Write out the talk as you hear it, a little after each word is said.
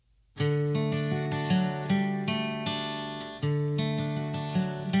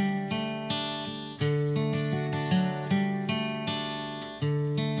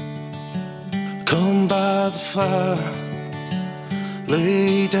Come by the fire,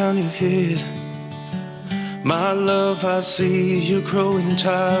 lay down your head. My love, I see you're growing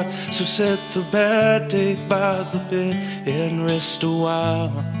tired, so set the bad day by the bed and rest a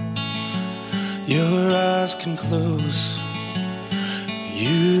while. Your eyes can close.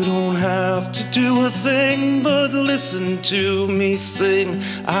 You don't have to do a thing but listen to me sing.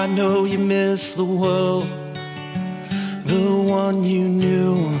 I know you miss the world, the one you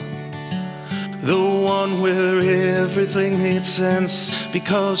knew, the one where everything made sense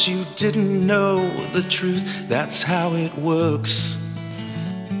because you didn't know the truth. That's how it works,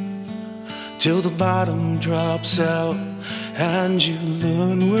 till the bottom drops out and you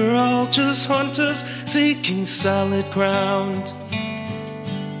learn we're all just hunters seeking solid ground.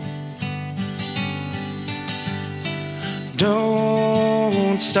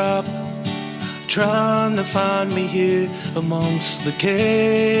 Don't stop trying to find me here amongst the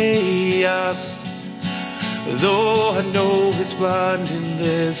chaos. Though I know it's blinding,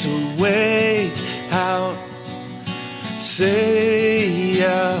 there's a way out. Say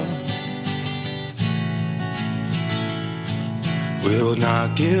out. We'll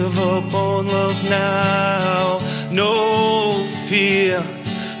not give up on love now. No fear.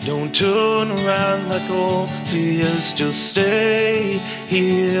 Don't turn around like Orpheus, just stay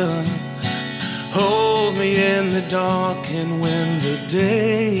here. Hold me in the dark, and when the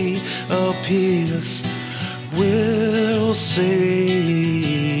day appears, we'll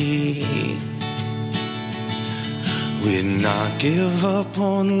say we'd not give up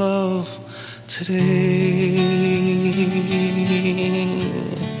on love today.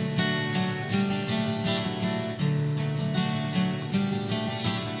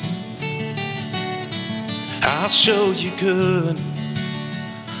 I'll show you good,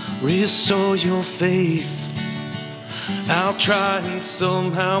 restore your faith. I'll try and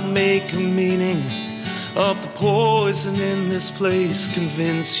somehow make a meaning of the poison in this place.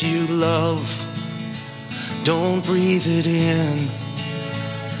 Convince you love, don't breathe it in.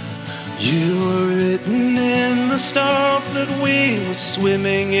 You were written in the stars that we were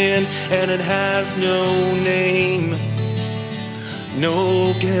swimming in, and it has no name,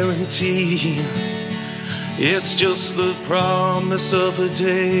 no guarantee. It's just the promise of a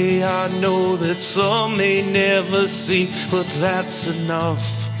day I know that some may never see, but that's enough.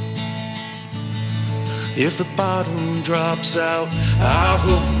 If the bottom drops out, I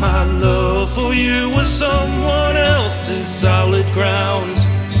hope my love for you was someone else's solid ground.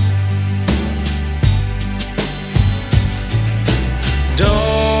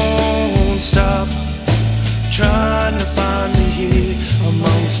 Don't stop trying to find me here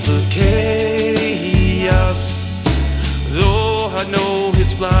amongst the chaos. Though I know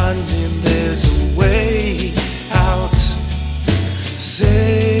it's blinding, there's a way out.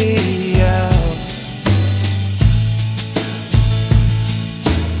 Say out.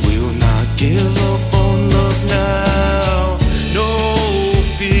 We'll not give up on love now. No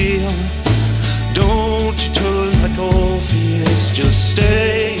fear. Don't you turn like Orpheus, just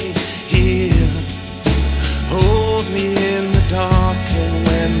stay here. Hold me in the dark, and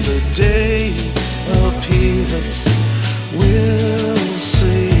when the day appears, we'll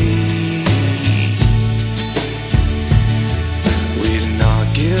say we'd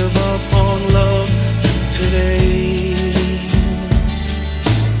not give up on love today.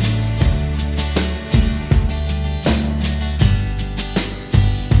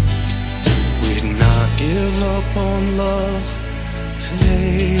 We'd not give up on love